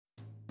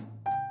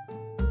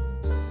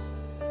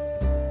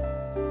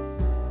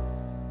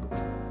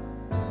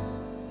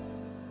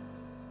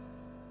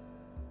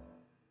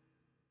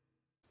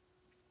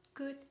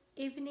Good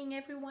evening,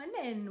 everyone,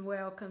 and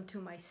welcome to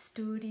my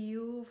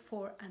studio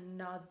for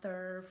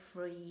another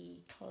free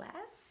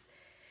class.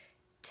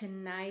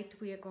 Tonight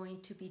we are going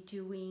to be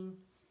doing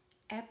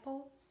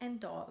apple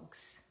and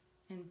dogs,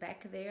 and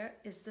back there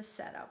is the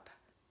setup.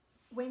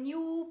 When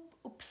you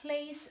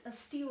place a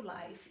still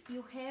life,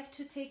 you have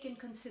to take in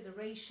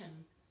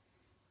consideration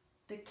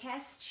the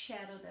cast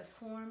shadow that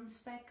forms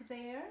back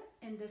there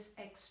and this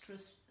extra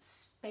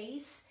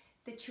space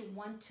that you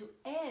want to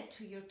add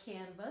to your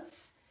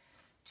canvas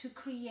to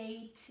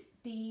create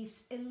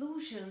this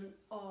illusion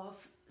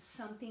of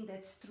something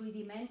that's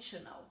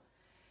three-dimensional.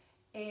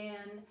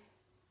 And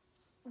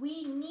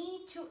we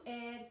need to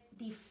add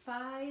the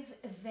 5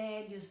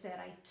 values that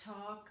I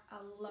talk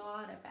a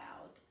lot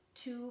about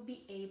to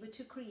be able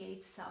to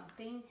create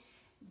something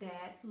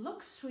that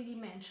looks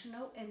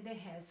three-dimensional and that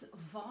has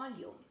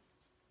volume.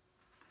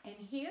 And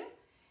here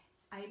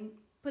I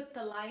put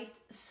the light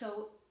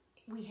so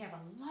we have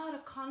a lot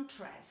of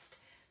contrast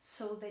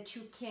so that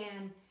you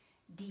can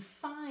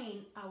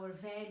define our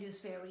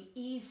values very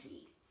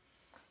easy.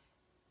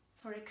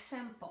 For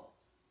example,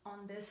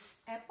 on this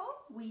apple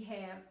we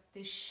have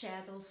the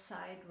shadow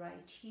side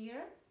right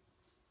here.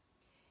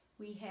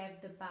 We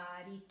have the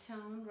body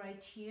tone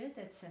right here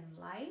that's in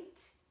light.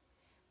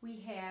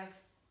 We have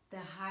the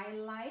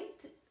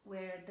highlight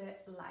where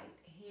the light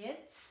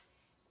hits.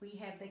 We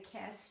have the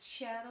cast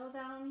shadow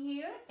down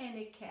here and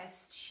a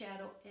cast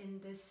shadow in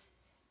this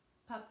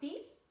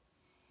puppy.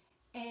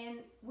 And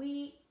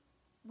we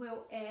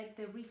will add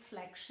the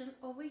reflection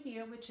over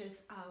here, which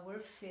is our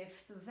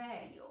 5th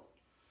value.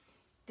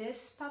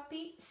 This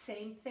puppy,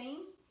 same thing.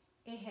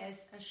 It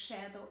has a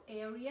shadow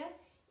area.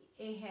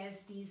 It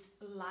has these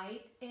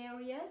light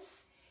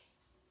areas,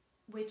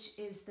 which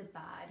is the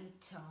body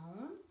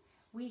tone.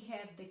 We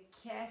have the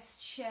cast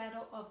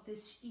shadow of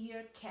this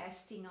ear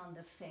casting on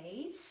the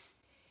face.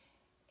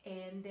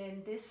 And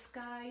then this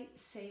guy,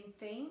 same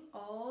thing.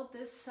 All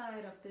this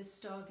side of this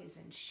dog is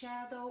in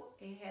shadow.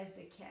 It has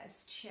the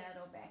cast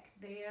shadow back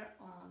there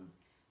on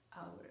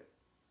our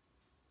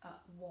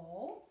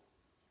wall.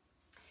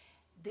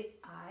 The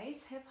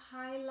eyes have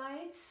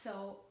highlights,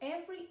 so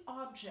every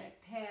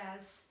object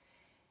has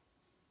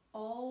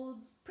all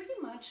pretty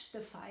much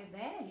the 5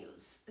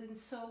 values. And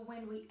so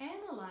when we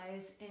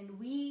analyze and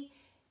we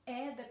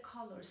add the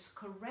colors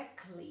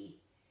correctly,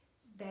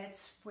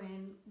 that's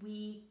when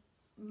we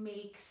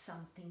make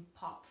something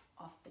pop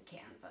off the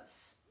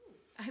canvas.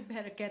 I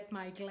better get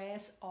my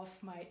glass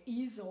off my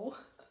easel.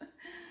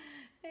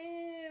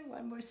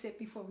 One more sip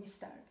before we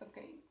start,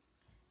 okay?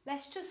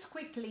 Let's just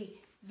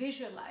quickly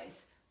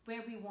visualize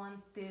where we want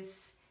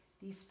these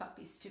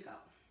puppies to go.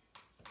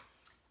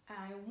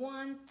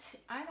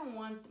 I don't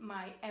want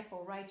my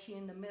apple right here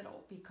in the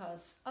middle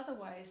because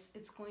otherwise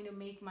it's going to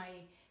make my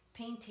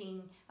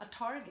painting a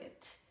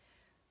target.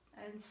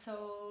 And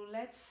so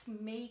let's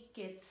make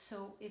it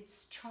so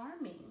it's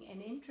charming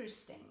and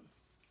interesting.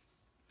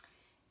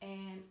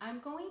 And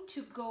I'm going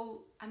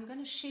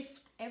to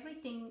shift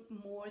everything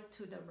more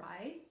to the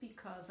right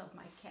because of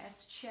my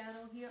cast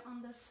shadow here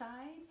on the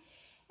side.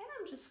 And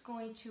I'm just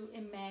going to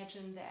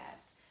imagine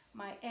that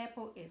my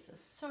apple is a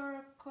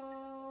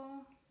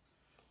circle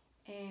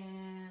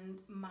and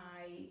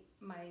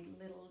my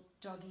little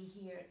doggy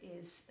here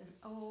is an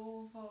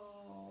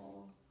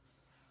oval.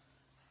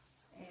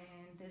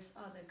 And this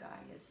other guy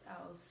is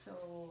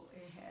also,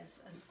 it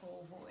has an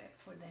oval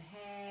for the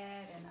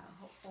head and an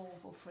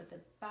oval for the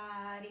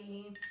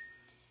body.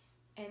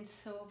 And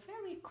so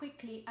very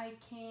quickly I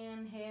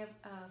can have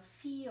a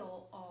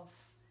feel of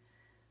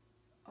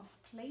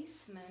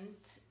placement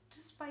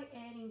just by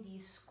adding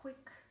these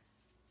quick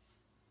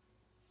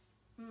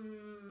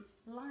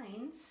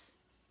lines.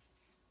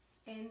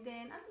 And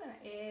then I'm going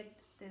to add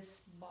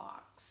this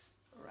box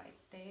right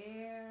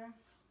there.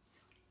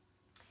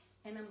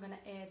 And I'm going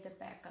to add the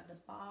back of the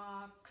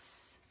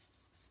box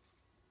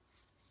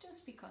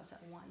just because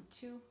I want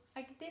to.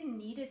 I didn't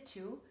need it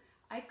to.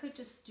 I could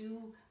just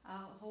do a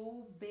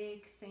whole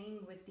big thing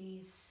with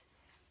these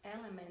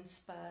elements,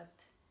 but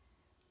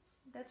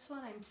that's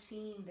what I'm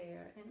seeing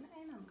there, and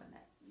I'm going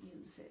to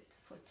use it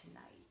for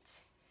tonight.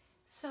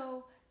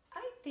 So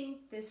I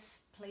think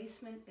this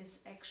placement is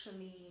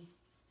actually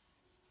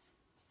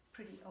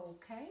pretty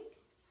okay.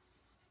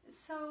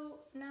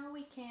 So now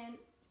we can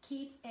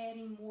keep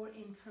adding more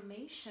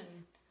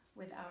information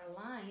with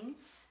our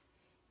lines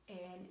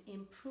and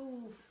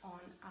improve on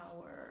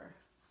our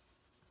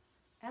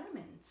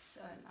elements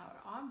and our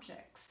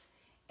objects.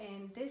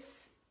 And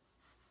this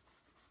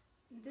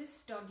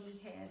doggy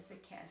has the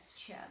cast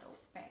shadow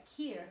back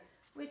here,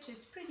 which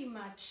is pretty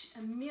much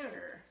a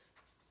mirror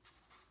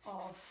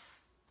of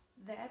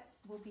that.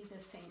 Will be the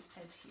same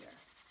as here.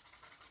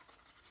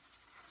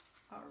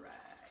 All right.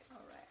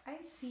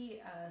 I see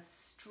a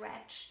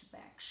stretched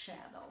back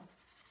shadow,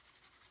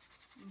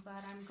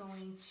 but I'm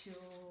going to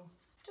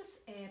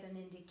just add an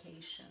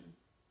indication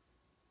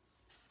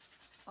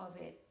of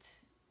it.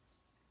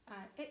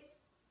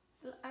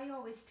 I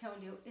always tell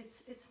you,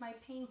 it's my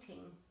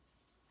painting,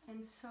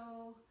 and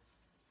so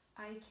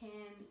I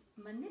can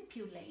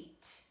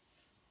manipulate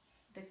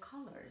the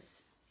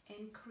colors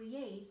and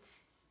create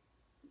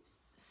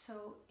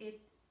so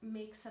it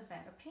makes a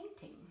better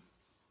painting.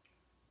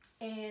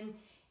 And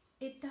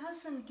it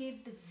doesn't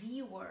give the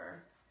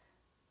viewer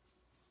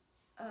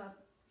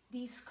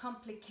these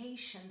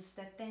complications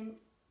that then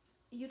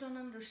you don't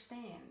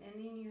understand, and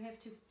then you have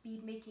to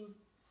be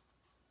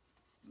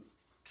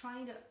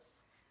trying to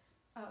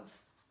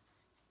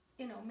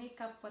make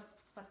up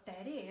what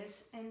that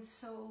is. And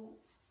so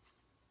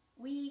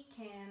we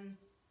can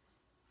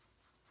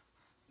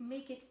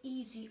make it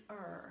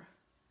easier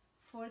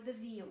for the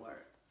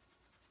viewer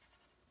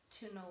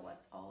to know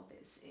what all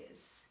this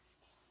is.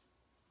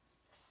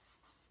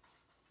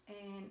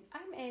 And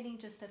I'm adding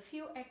just a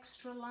few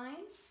extra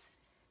lines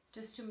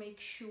just to make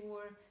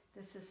sure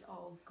this is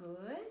all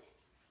good.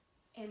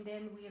 And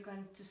then we are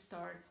going to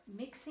start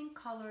mixing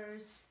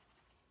colors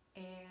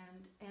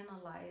and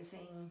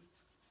analyzing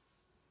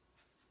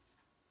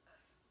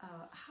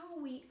how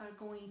we are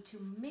going to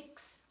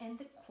mix and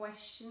the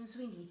questions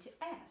we need to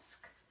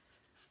ask.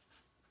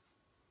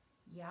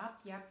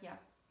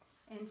 Yep.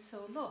 And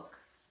so look,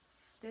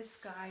 this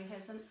guy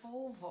has an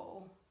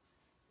oval.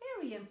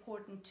 Very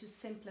important to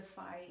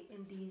simplify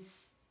in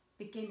these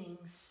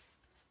beginnings,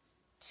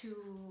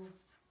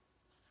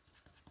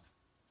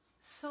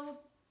 so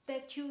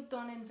that you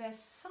don't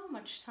invest so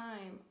much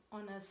time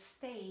on a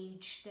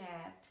stage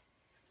that,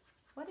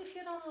 what if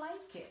you don't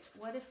like it?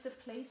 What if the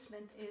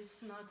placement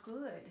is not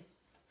good?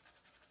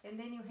 And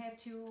then you have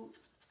to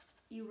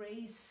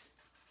erase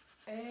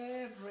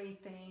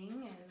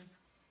everything,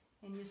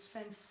 and you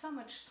spend so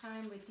much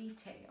time with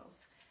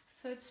details.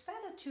 So it's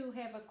better to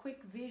have a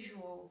quick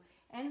visual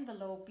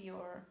envelope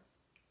your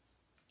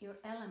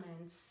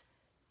elements,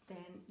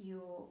 then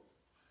you'll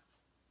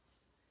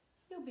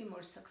be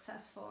more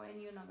successful,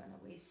 and you're not going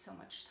to waste so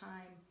much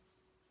time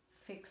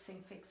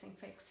fixing.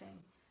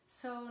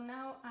 So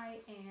now I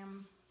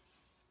am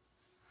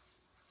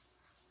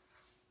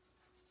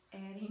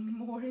adding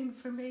more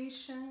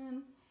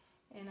information,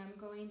 and I'm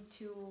going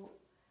to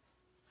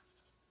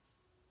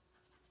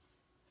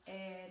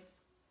add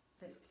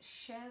the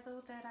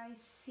shadow that I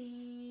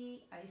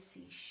see. I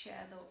see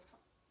shadow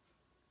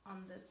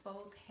on the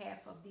both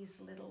half of these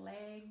little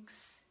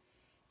legs,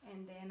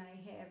 and then I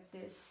have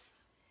this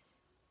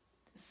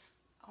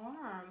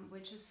arm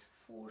which is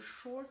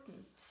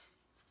foreshortened,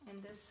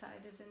 and this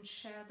side is in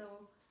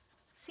shadow.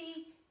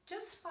 See,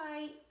 just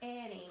by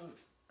adding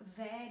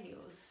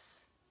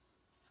values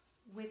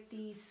with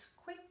these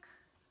quick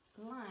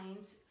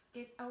lines,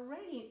 it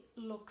already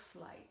looks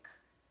like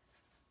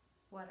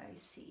what I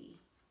see.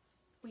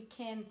 We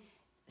can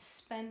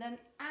spend an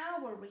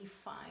hour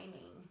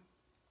refining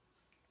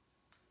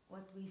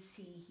what we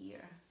see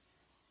here.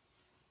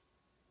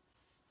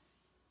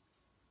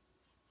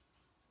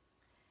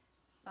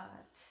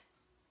 But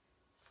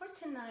for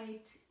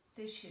tonight,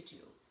 this you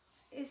do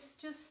is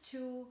just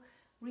to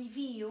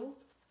review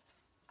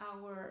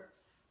our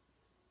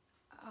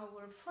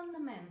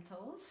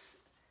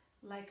fundamentals,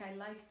 like I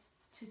like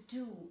to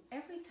do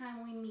every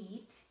time we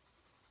meet,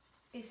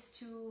 is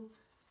to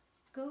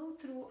go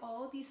through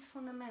all these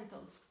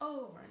fundamentals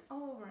over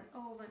and over and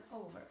over and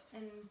over.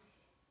 And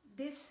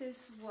this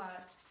is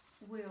what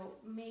will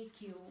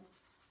make you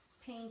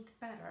paint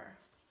better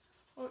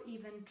or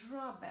even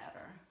draw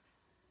better,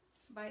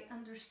 by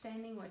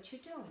understanding what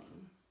you're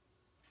doing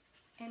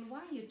and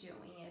why you're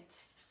doing it,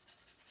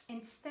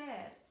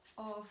 instead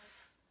of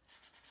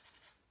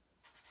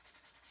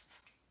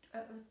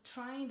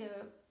trying to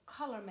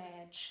color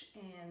match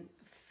and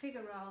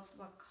figure out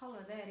what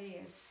color that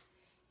is.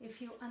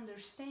 If you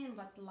understand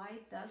what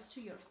light does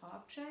to your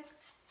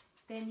object,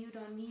 then you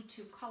don't need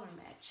to color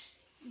match.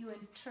 You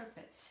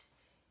interpret,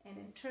 and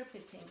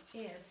interpreting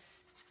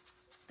is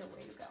the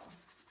way to go.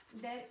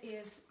 That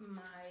is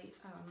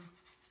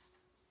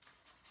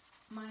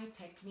my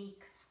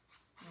technique,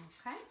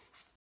 okay?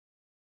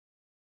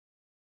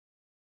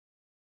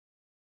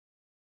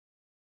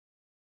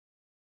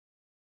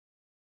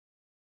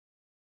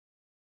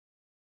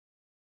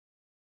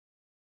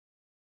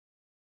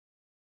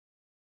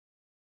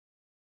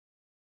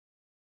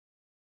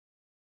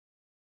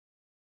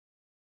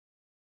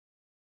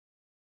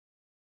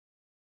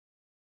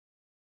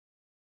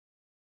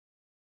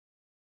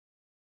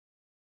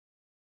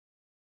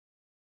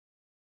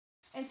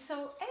 And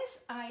so as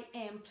I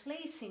am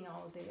placing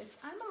all this,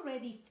 I'm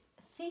already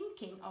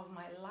thinking of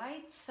my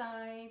light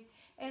side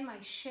and my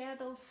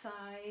shadow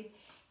side,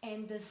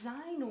 and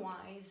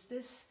design-wise,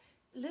 this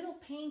little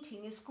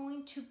painting is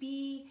going to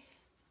be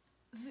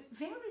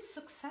very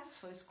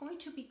successful. It's going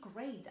to be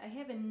great. I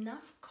have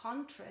enough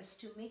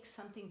contrast to make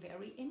something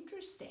very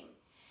interesting.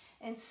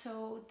 And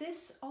so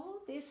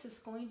all this is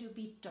going to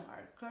be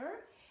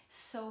darker,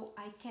 so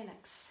I can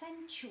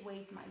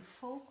accentuate my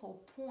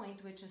focal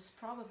point, which is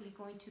probably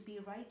going to be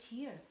right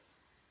here,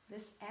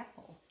 this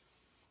apple.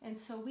 And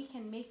so we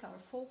can make our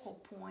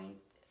focal point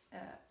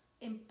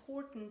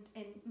important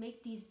and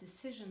make these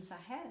decisions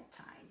ahead of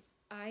time.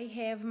 I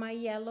have my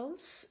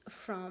yellows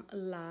from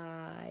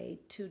light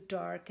to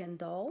dark and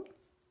dull.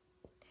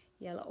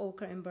 Yellow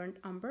ochre and burnt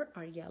umber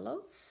are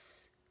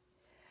yellows.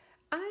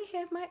 I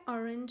have my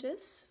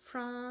oranges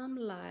from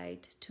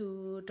light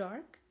to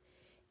dark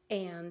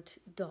and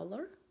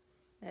duller.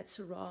 That's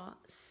raw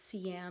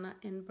sienna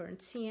and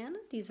burnt sienna.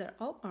 These are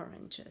all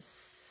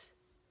oranges.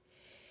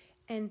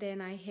 And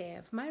then I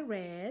have my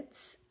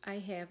reds. I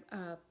have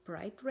a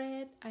bright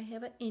red, I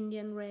have an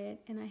Indian red,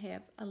 and I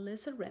have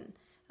alizarin.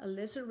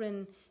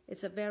 Alizarin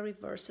is a very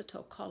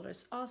versatile color.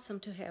 It's awesome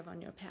to have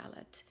on your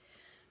palette.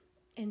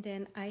 And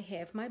then I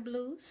have my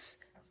blues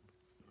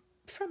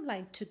from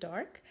light to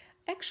dark.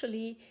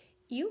 Actually,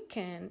 you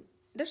can,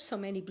 there's so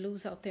many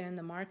blues out there in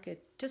the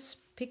market.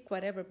 Just pick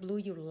whatever blue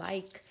you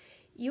like.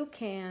 You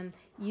can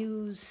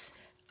use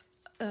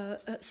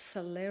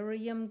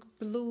celerium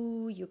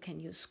blue, you can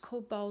use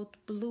cobalt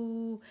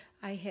blue.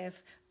 I have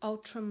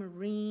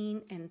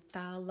ultramarine and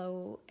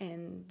phthalo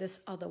and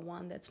this other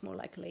one that's more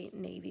like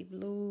navy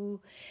blue.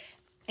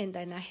 And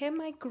then I have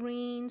my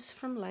greens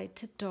from light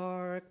to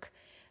dark,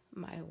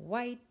 my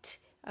white,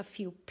 a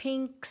few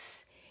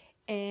pinks,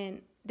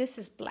 and this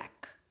is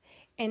black.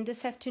 And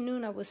this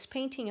afternoon I was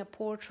painting a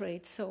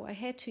portrait, so I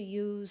had to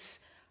use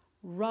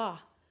raw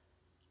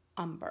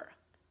umber.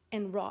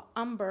 And raw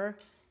umber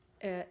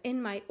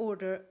in my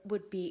order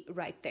would be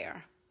right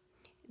there.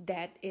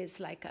 That is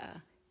like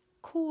a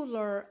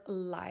cooler,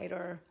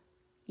 lighter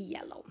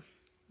yellow.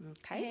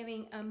 Okay.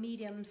 Having a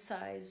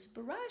medium-sized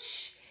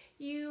brush,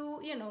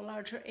 you know,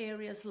 larger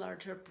areas,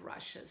 larger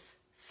brushes.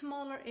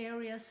 Smaller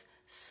areas,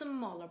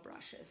 smaller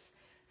brushes.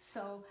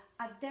 So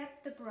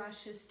adapt the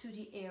brushes to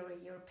the area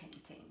you're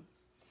painting.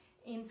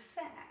 In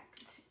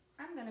fact,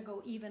 I'm gonna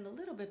go even a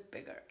little bit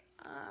bigger.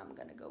 I'm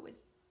gonna go with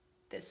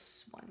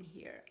this one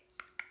here.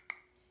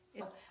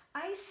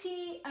 I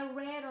see a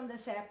red on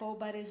this apple,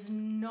 but it's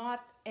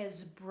not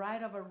as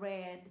bright of a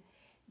red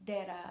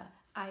that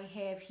I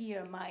have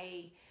here,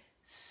 my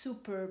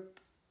super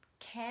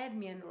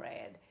cadmium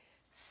red.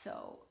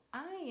 So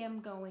I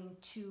am going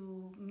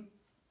to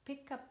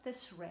pick up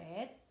this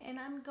red and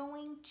I'm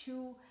going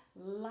to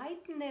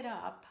lighten it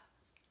up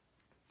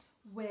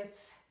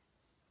with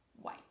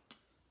white.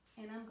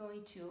 And I'm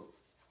going to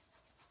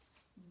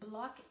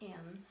block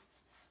in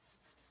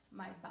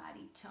my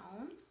body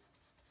tone.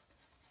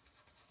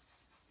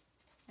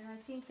 And I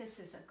think this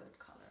is a good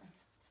color.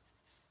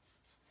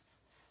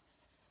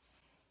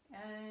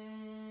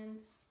 And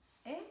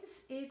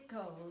as it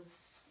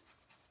goes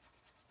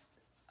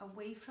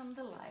away from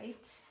the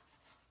light,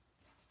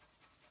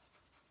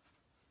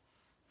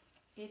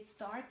 it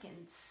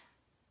darkens.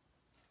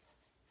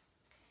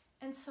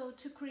 And so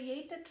to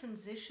create the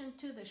transition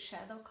to the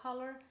shadow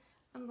color,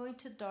 I'm going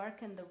to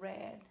darken the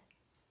red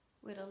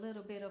with a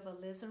little bit of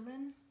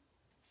alizarin.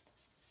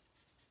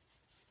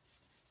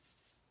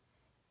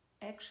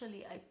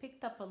 Actually, I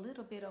picked up a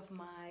little bit of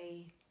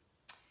my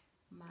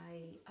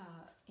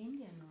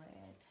Indian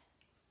red,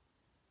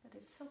 but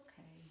it's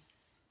okay.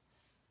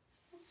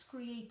 Let's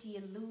create the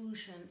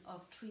illusion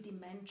of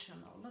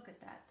three-dimensional. Look at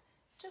that.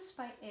 Just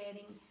by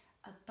adding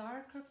a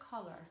darker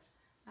color,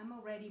 I'm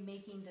already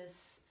making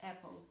this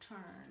apple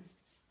turn.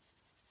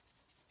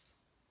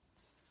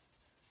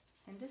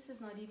 And this is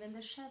not even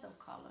the shadow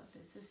color.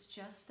 This is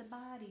just the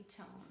body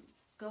tone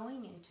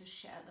going into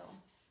shadow.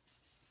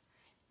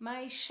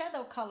 My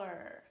shadow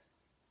color.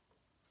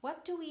 How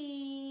do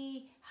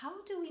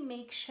we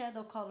make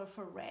shadow color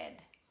for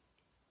red?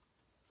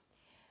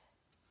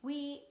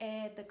 We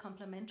add the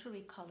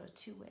complementary color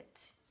to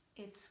it.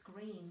 It's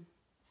green.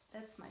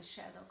 That's my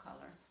shadow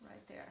color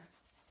right there.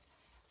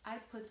 I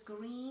put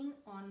green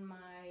on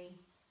my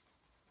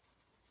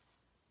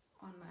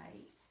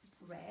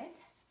red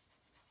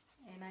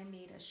and I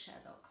made a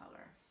shadow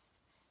color.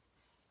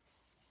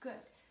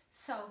 Good.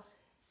 So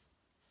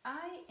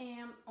I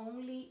am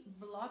only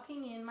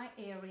blocking in my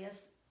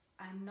areas.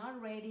 I'm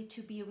not ready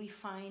to be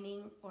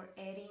refining or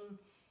adding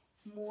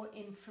more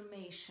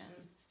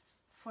information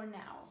for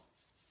now.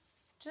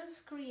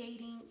 Just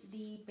creating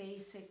the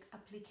basic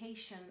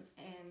application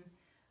and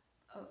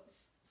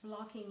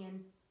blocking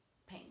in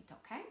paint,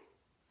 okay?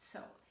 So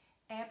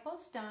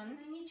apple's done.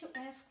 I need to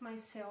ask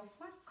myself,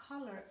 what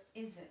color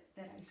is it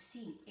that I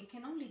see? It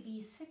can only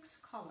be 6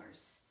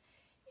 colors.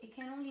 It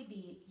can only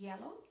be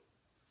yellow,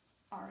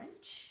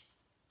 orange,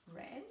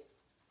 red,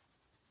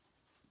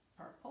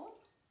 purple,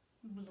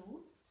 blue,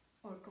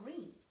 or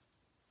green.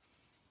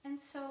 And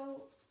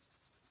so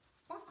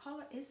what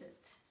color is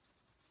it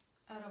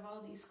out of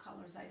all these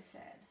colors I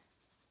said?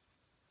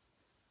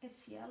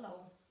 It's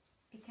yellow.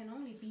 It can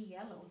only be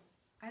yellow.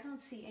 I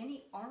don't see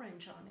any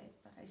orange on it,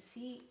 but I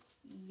see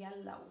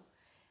yellow.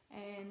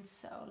 And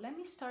so let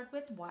me start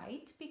with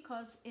white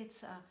because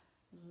it's a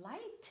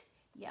light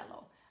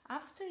yellow.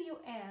 After you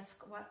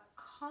ask what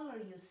color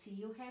you see,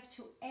 you have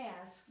to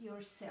ask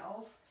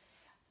yourself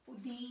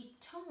the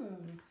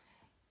tone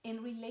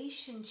in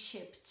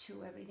relationship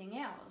to everything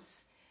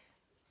else.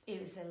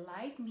 Is it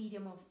light,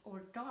 medium,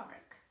 or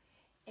dark?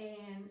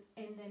 And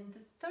then the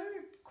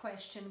third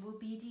question will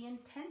be the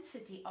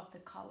intensity of the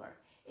color.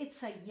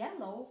 It's a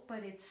yellow,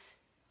 but it's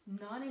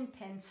not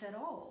intense at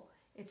all.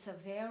 It's a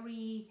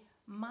very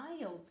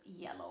mild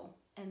yellow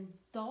and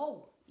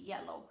dull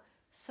yellow.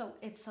 So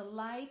it's a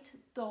light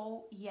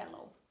dull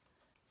yellow.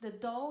 The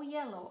dull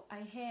yellow I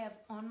have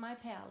on my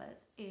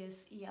palette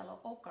is yellow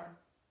ochre.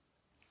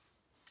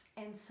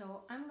 And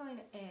so I'm going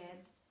to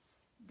add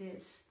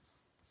this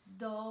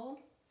dull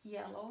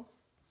yellow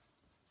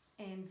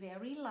and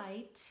very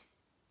light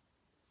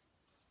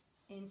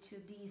into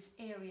these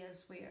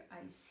areas where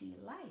I see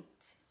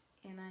light.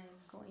 And I'm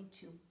going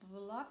to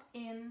block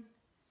in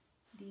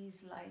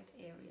these light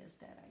areas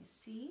that I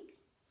see.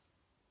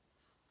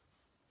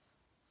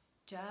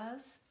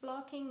 Just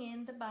blocking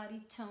in the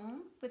body tone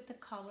with the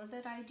color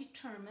that I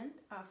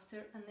determined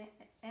after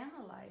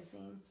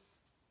analyzing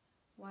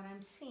what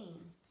I'm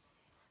seeing.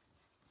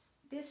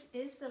 This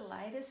is the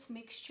lightest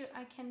mixture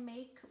I can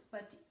make,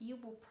 but you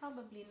will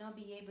probably not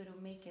be able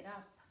to make it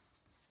up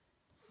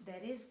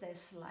that is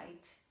this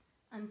light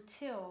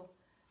until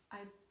I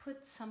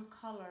put some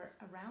color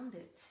around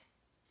it.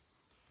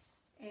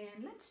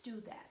 And let's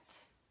do that.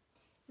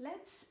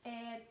 Let's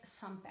add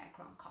some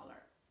background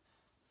color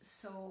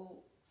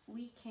so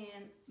we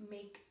can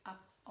make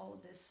up all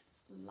this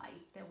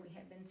light that we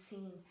have been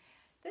seeing.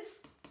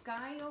 This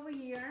guy over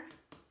here,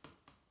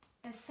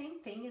 the same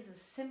thing, is a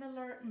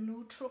similar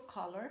neutral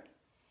color.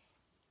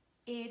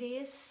 It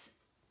is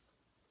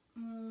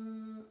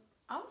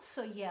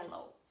also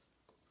yellow,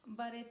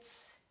 but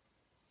it's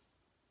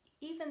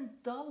even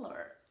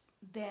duller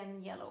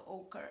than yellow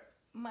ochre.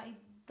 My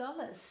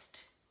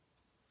dullest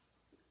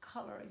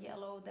color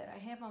yellow that I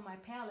have on my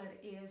palette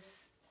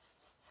is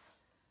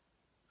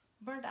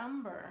burnt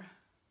umber,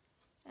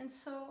 and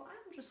so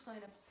I'm just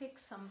going to pick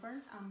some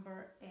burnt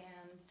umber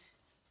and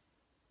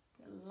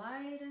the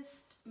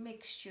lightest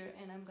mixture,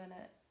 and I'm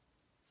gonna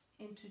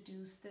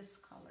introduce this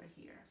color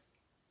here.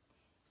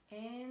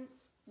 And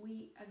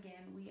we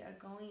are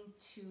going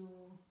to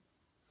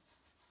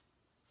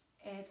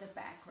add the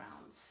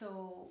background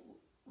so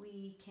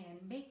we can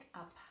make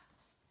up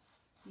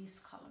these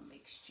color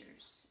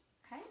mixtures,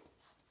 okay?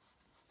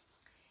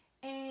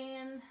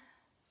 And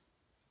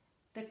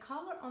the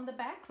color on the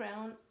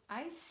background,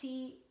 I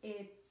see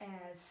it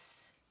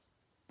as,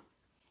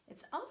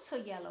 it's also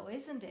yellow,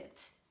 isn't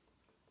it?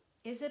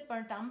 Is it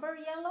burnt umber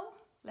yellow?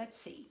 Let's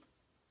see.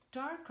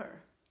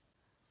 Darker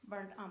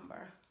burnt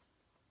umber.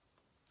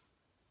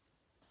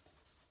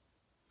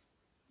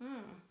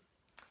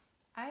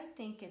 I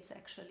think it's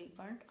actually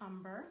burnt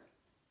umber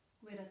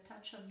with a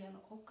touch of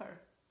yellow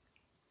ochre.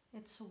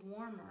 It's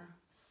warmer.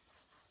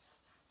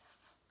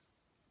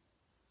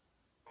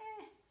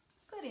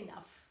 Good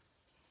enough.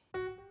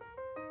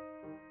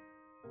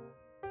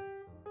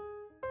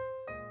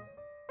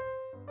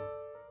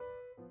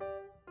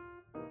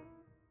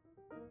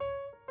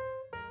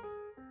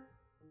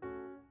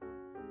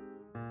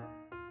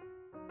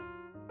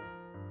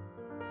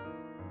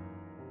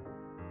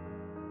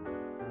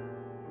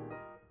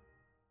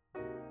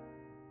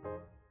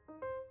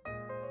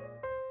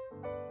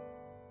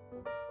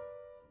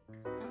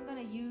 I'm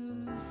gonna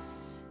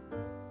use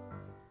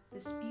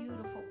this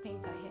beautiful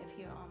pink I have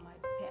here on my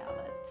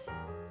palette.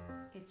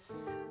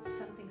 It's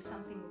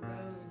something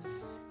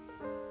rose.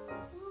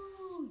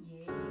 Ooh,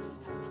 yay.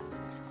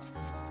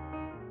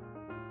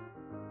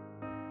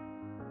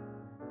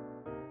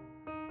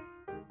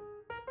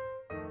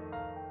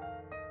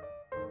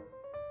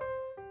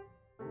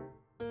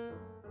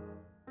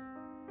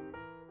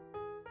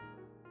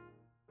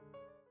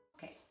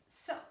 Okay,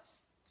 so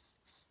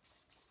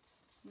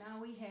now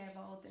we have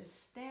all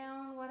this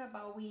down. What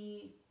about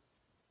we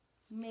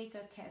make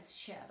a cast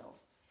shadow?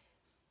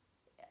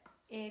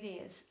 It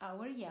is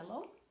our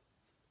yellow,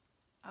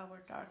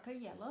 our darker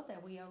yellow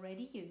that we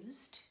already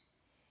used,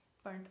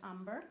 burnt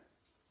umber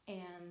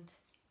and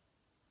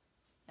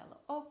yellow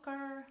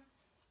ochre.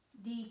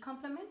 The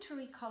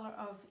complementary color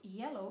of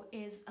yellow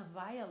is a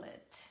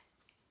violet.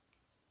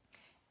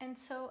 And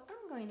so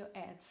I'm going to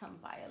add some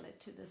violet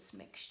to this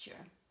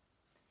mixture.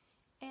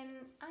 And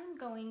I'm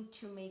going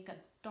to make a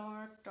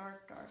dark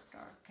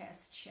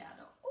cast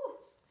shadow. Ooh,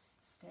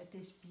 that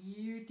is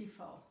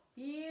beautiful,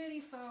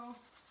 beautiful.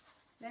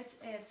 Let's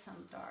add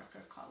some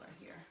darker color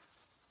here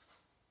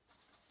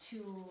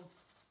to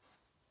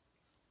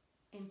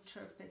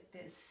interpret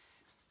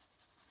this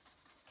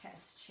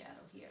cast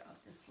shadow here of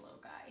this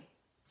little guy.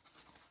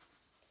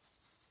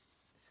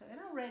 So it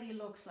already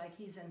looks like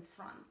he's in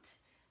front.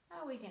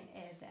 Now we can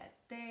add that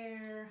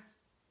there.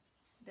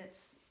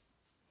 That's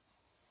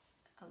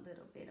a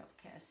little bit of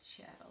cast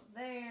shadow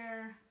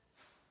there,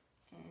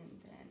 and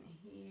then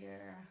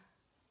here,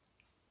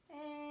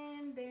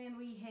 and then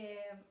we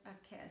have a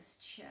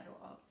cast shadow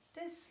of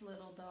this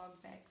little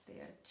dog back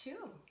there too.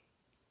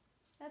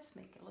 Let's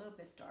make it a little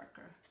bit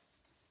darker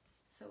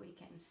so we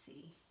can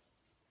see.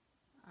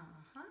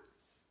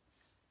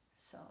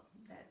 So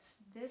that's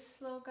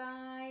this little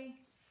guy,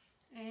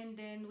 and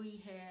then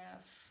we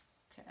have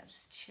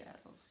cast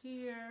shadow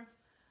here.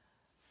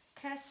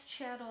 Cast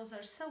shadows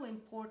are so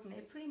important.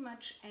 It pretty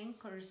much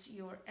anchors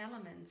your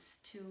elements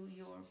to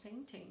your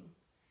painting.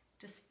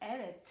 Just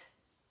add it.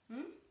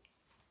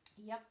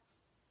 Yep.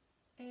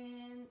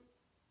 And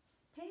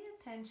pay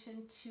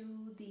attention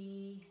to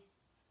the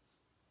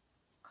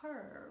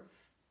curve,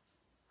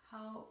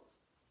 how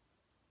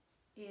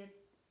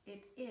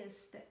it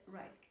is the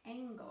right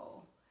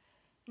angle.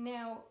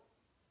 Now,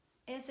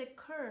 as it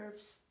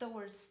curves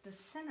towards the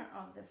center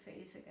of the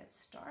face, it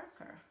gets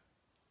darker.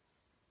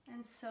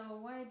 And so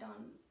why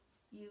don't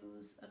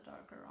use a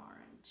darker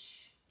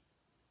orange?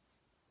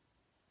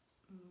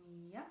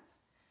 Yep.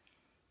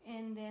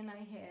 And then I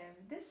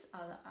have this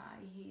other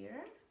eye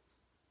here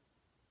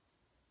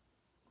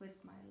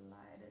with my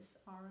lightest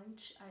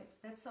orange.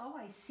 That's all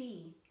I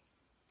see.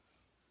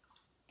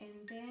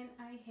 And then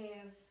I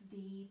have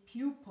the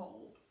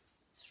pupil.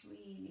 It's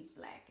really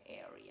black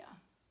area.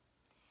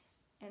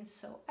 And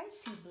so I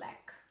see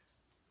black.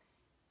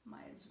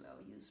 Might as well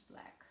use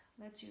black.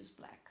 Let's use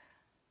black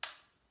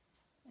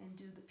and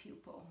do the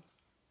pupil.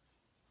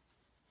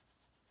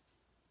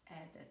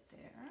 Add that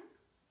there.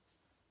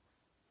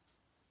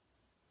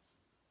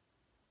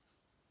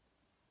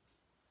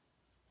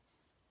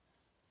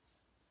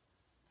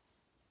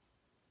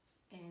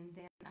 And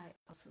then I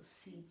also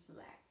see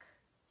black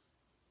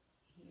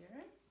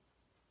here.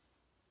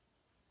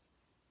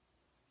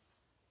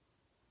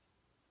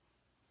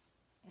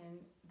 And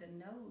the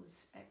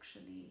nose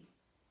actually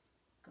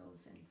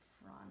goes in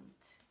front,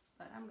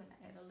 but I'm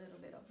gonna add a little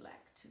bit of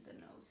black to the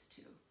nose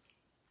too.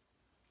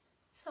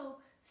 So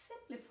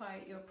simplify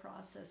your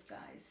process,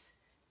 guys.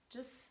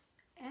 Just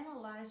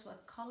analyze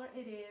what color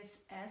it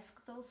is,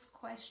 ask those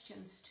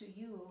questions to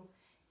you,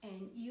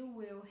 and you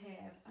will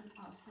have an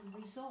awesome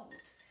result.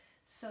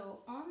 So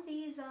on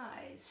these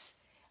eyes,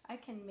 I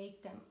can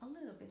make them a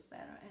little bit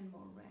better and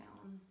more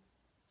round.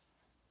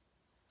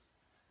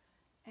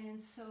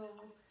 And so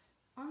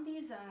on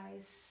these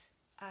eyes,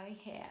 I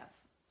have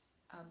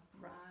a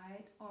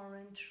bright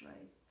orange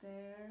right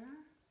there.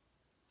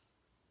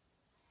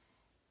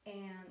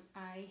 And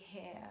I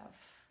have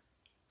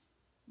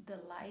the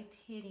light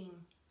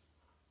hitting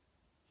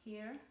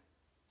here.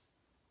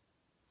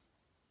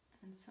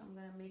 And so I'm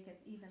going to make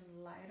it even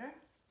lighter.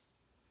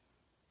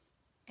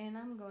 And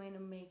I'm going to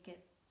make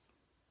it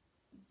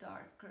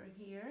darker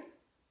here.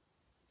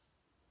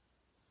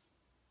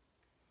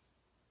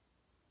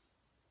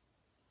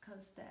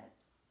 Because that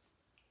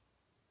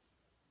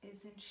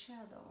is in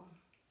shadow.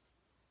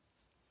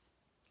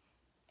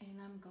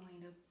 And I'm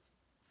going to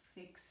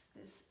fix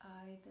this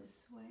eye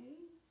this way.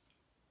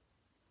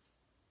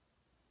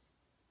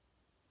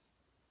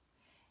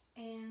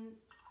 And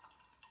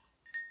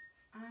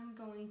I'm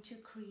going to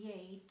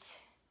create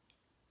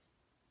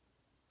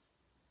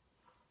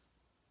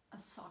a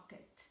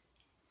socket.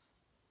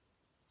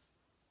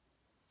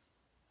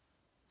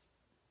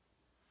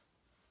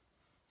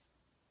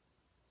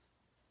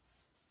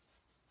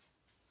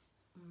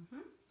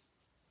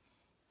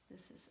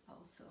 This is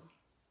also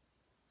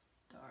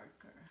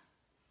darker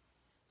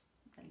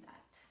than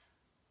that.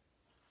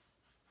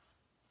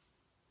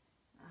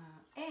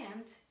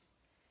 And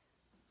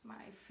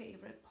my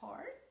favorite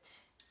part,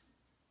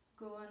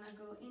 gonna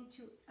go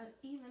into an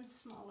even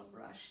smaller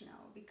brush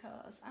now,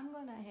 because I'm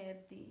gonna add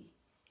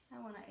I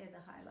wanna add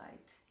the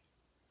highlight.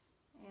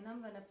 And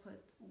I'm gonna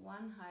put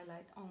one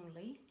highlight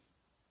only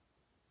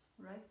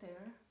right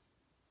there.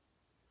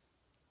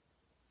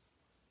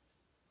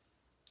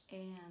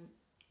 And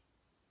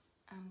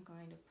I'm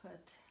going to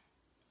put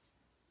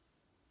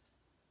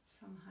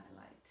some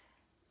highlight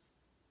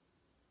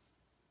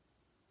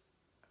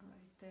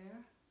right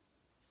there.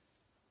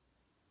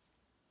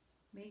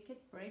 Make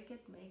it, break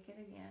it, make it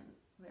again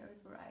very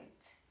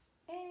bright.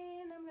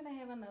 And I'm gonna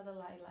have another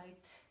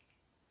highlight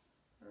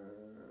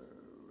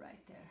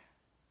right there.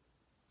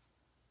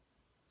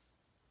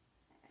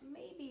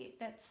 Maybe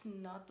that's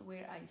not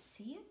where I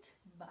see it,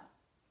 but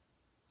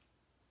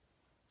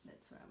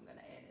that's where I'm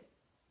gonna add it.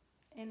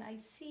 And I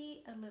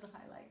see a little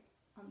highlight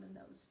on the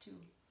nose too.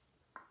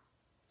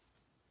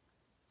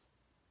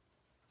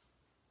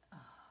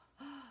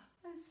 Oh,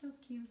 that's so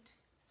cute.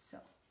 So,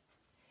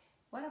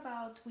 what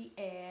about we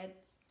add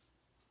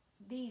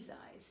these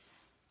eyes?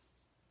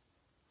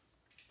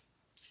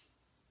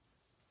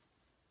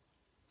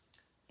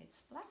 It's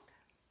black.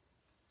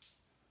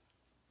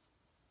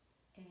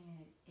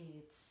 And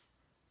it's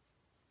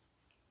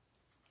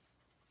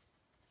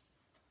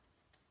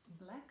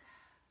black.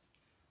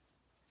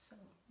 So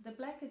the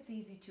black, it's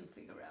easy to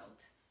figure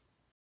out.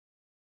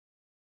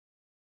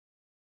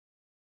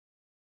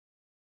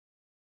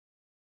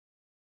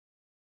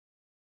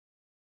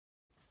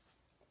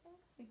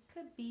 It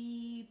could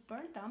be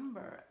burnt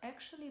umber.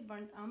 Actually,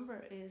 burnt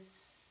umber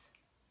is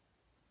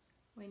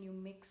when you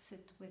mix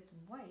it with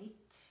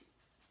white.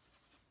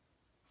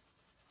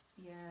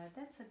 Yeah,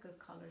 that's a good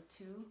color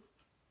too.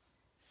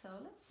 So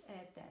let's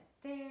add that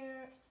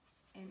there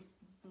and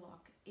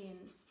block in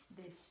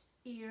this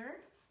ear.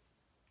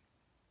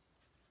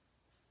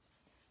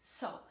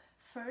 So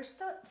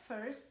first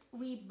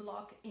we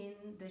block in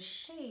the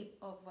shape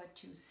of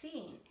what you're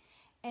seeing,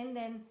 and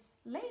then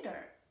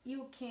later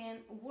you can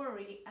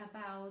worry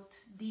about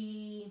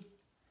the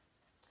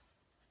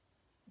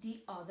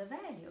other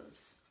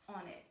values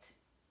on it.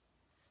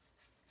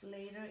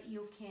 Later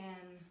you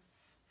can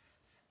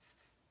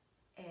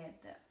add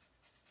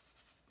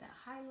the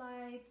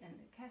highlight and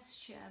the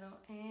cast shadow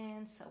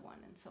and so on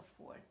and so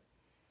forth.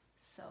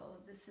 So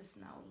this is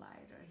now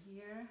lighter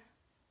here.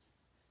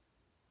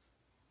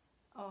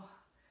 Oh,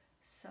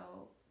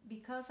 so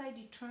because I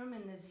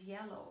determined as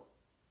yellow,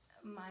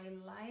 my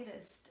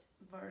lightest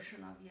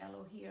version of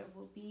yellow here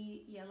will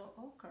be yellow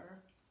ochre.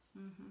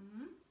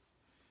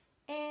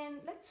 And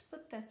let's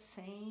put that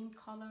same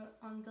color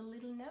on the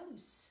little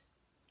nose.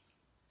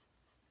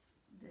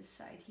 This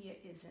side here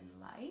is in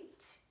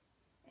light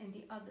and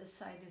the other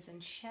side is in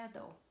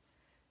shadow.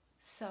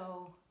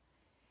 So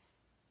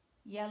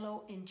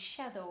yellow in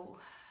shadow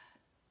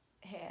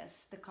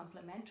has the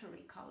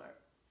complementary color,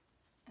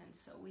 and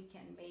so we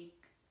can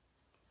make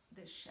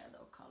the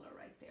shadow color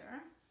right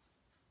there.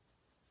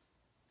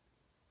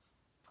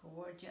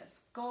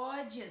 Gorgeous,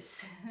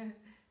 gorgeous.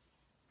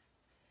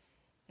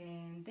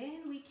 And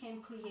then we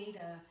can create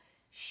a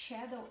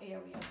shadow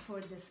area for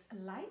this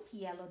light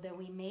yellow that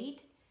we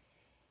made.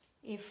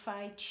 If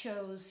I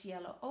chose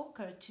yellow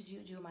ochre to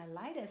do my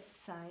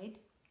lightest side,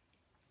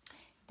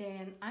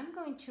 then I'm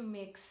going to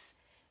mix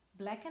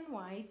black and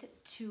white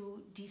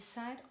to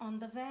decide on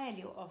the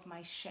value of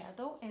my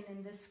shadow, and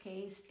in this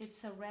case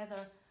it's a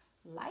rather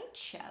light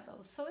shadow,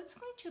 so it's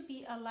going to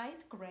be a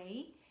light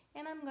gray,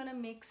 and I'm gonna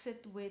mix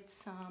it with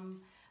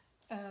some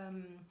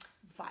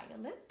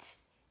violet.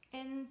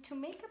 And to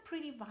make a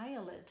pretty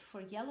violet for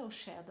yellow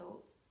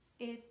shadow,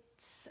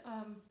 it's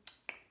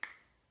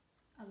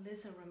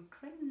alizarin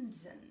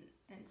crimson,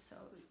 and so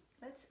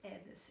let's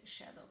add this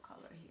shadow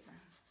color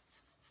here.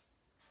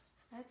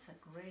 That's a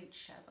great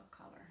shadow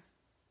color.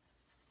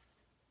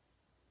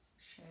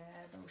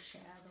 Shadow,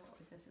 shadow,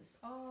 this is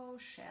all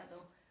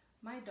shadow.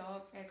 My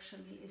dog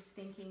actually is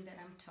thinking that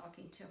I'm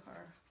talking to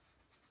her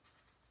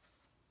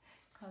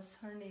because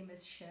her name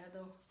is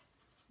Shadow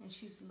and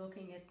she's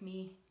looking at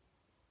me.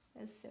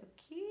 It's so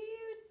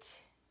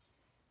cute.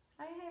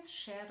 I have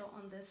shadow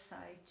on this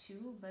side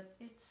too, but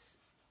it's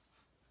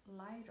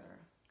lighter.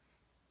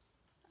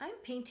 I'm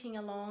painting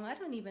along. I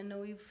don't even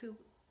know if you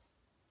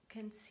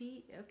can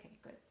see. Okay,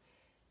 good.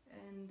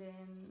 And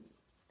then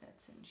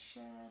that's in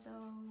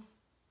shadow.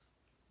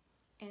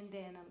 And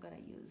then I'm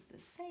gonna use the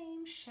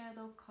same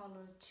shadow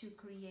color to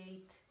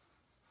create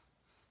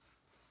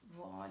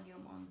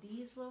volume on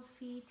these little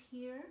feet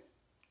here.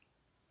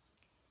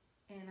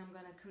 And I'm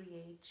gonna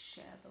create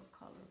shadow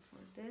color for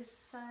this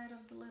side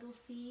of the little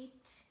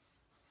feet.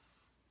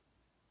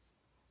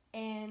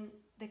 And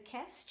the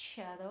cast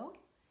shadow,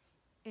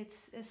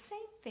 it's the same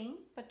thing,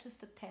 but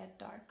just a tad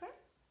darker.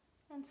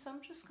 And so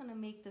I'm just gonna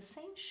make the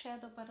same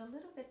shadow, but a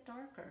little bit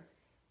darker.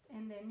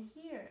 And then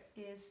here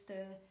is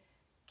the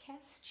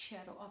cast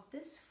shadow of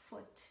this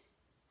foot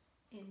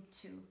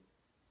into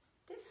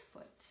this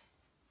foot.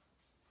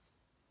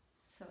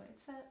 So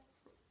it's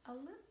a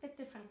little bit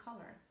different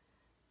color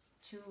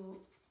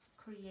to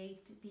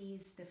create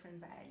these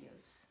different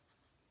values.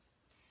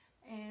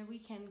 And we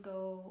can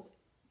go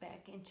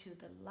back into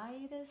the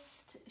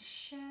lightest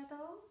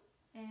shadow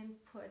and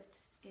put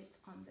it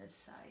on this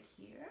side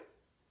here.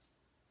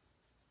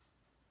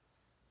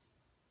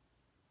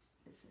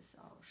 This is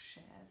all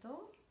shadow,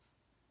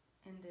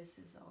 and this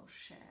is all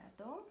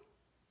shadow,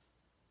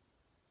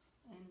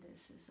 and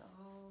this is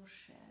all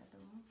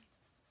shadow.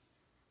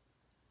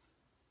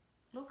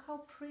 Look how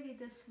pretty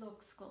this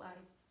looks,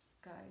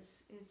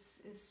 guys.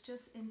 It's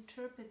just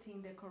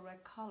interpreting the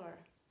correct color,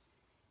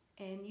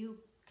 and you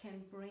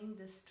can bring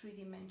this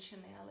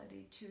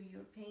three-dimensionality to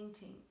your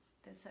painting.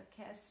 There's a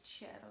cast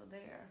shadow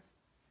there,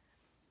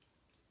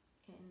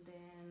 and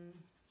then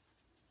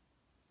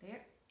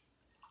there.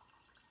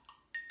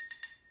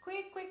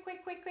 Quick, quick,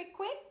 quick, quick, quick,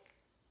 quick.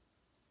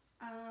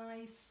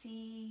 I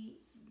see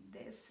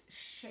this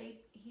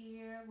shape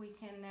here. We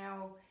can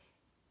now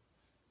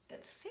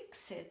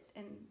fix it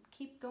and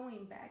keep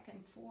going back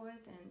and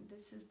forth. And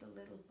this is the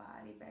little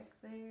body back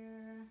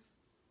there.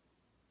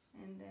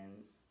 And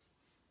then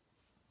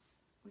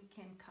we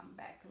can come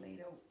back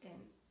later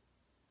and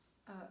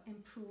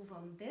improve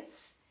on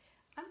this.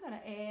 I'm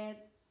gonna add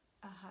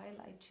a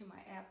highlight to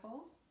my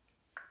apple.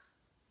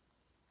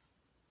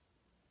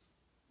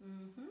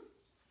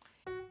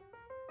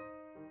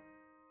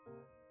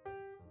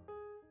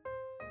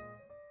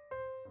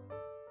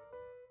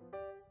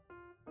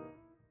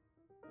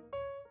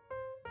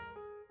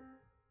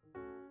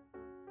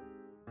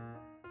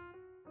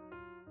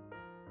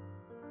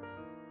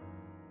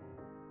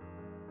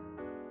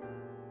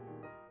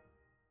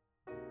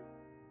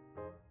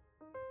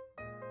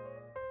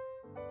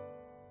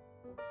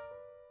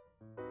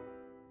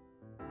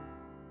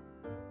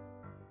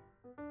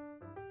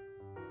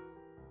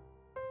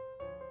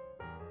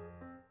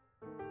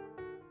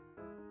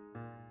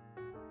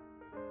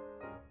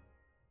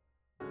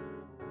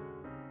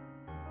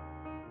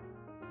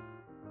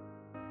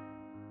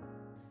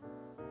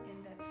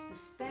 The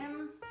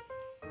stem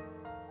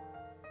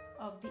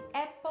of the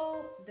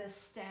apple. The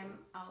stem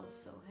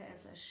also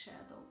has a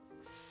shadow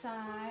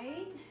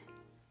side,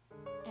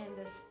 and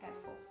this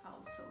apple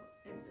also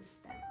in the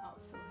stem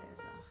also has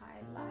a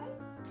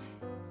highlight.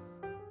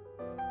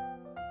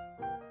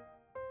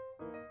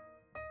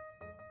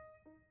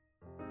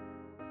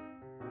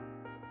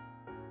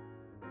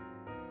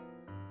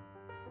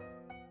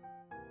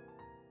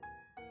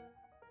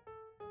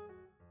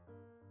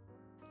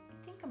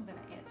 think I'm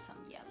gonna add some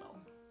yellow.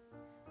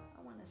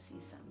 I want to see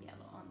some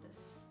yellow on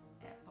this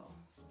apple.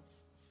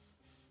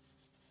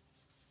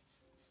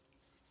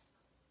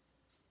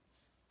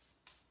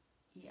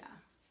 Yeah,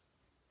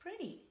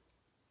 pretty.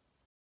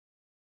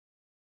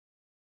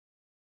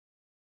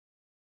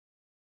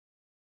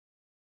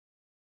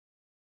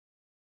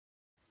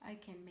 I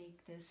can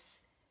make this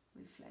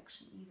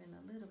reflection even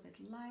a little bit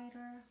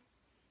lighter,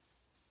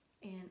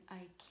 and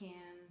I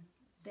can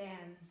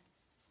then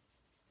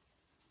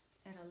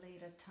at a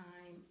later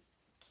time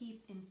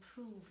keep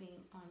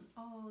improving on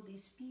all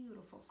these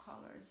beautiful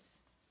colors.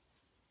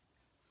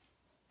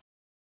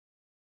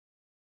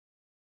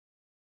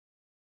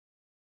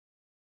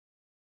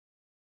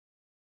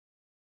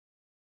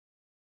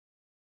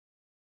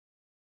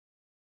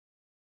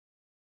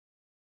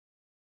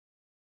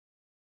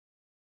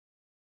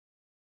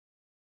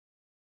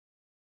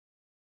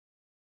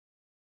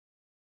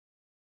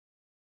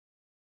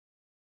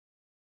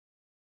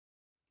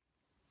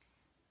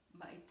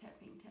 By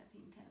tapping,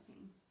 tapping,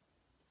 tapping.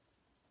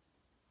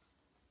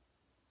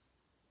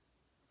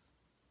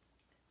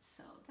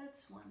 So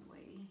that's one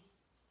way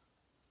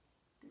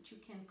that you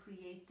can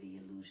create the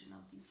illusion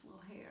of these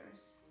little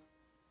hairs.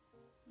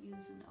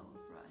 Use an old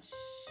brush.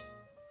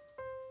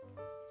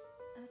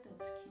 Oh,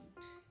 that's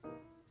cute.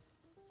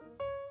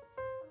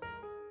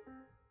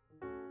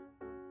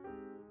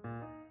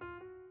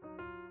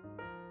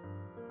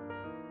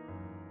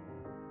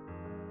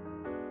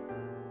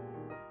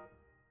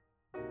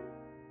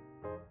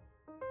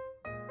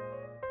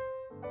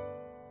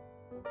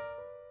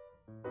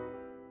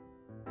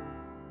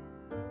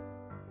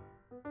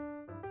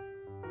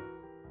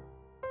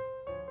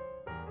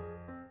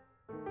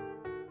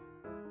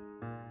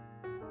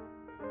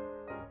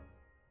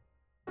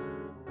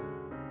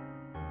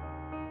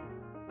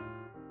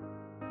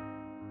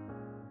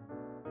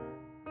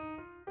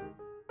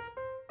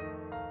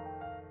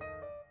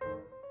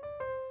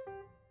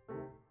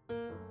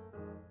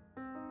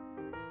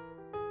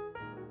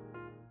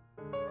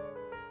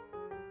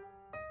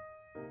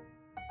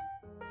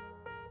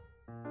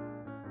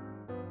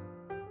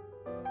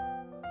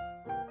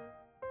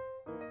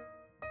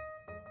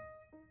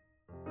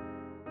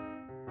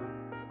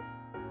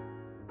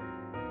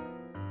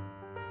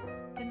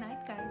 Good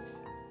night, guys.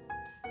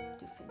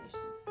 To finish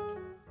this.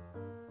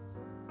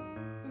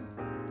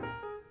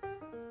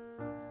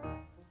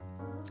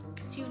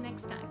 See you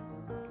next time.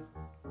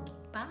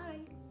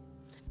 Bye.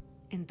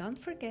 And don't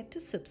forget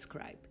to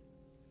subscribe.